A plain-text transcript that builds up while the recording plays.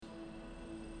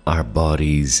Our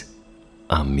bodies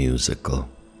are musical.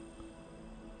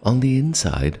 On the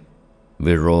inside,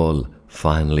 we're all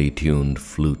finely tuned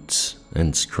flutes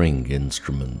and string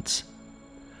instruments,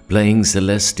 playing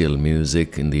celestial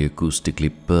music in the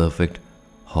acoustically perfect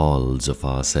halls of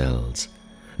our cells.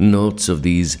 Notes of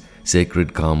these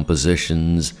sacred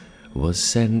compositions was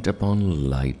sent upon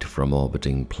light from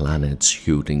orbiting planets,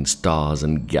 shooting stars,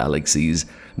 and galaxies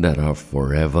that are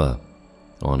forever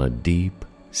on a deep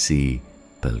sea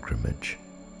pilgrimage.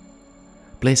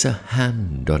 Place a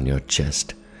hand on your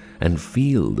chest and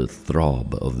feel the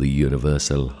throb of the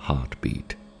universal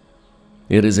heartbeat.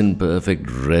 It is in perfect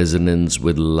resonance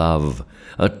with love,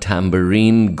 a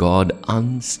tambourine god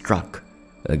unstruck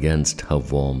against her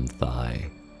warm thigh,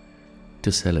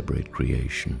 to celebrate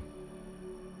creation.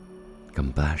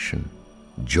 Compassion,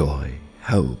 joy,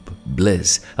 hope,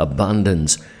 bliss,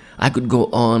 abundance. I could go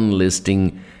on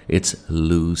listing its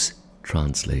loose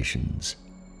translations.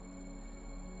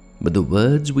 But the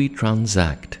words we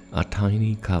transact are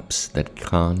tiny cups that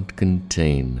can't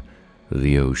contain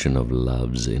the ocean of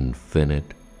love's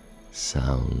infinite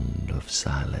sound of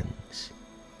silence.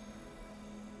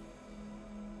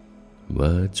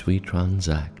 Words we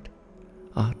transact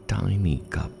are tiny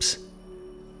cups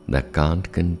that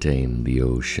can't contain the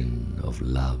ocean of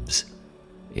love's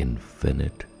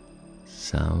infinite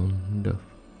sound of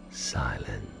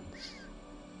silence.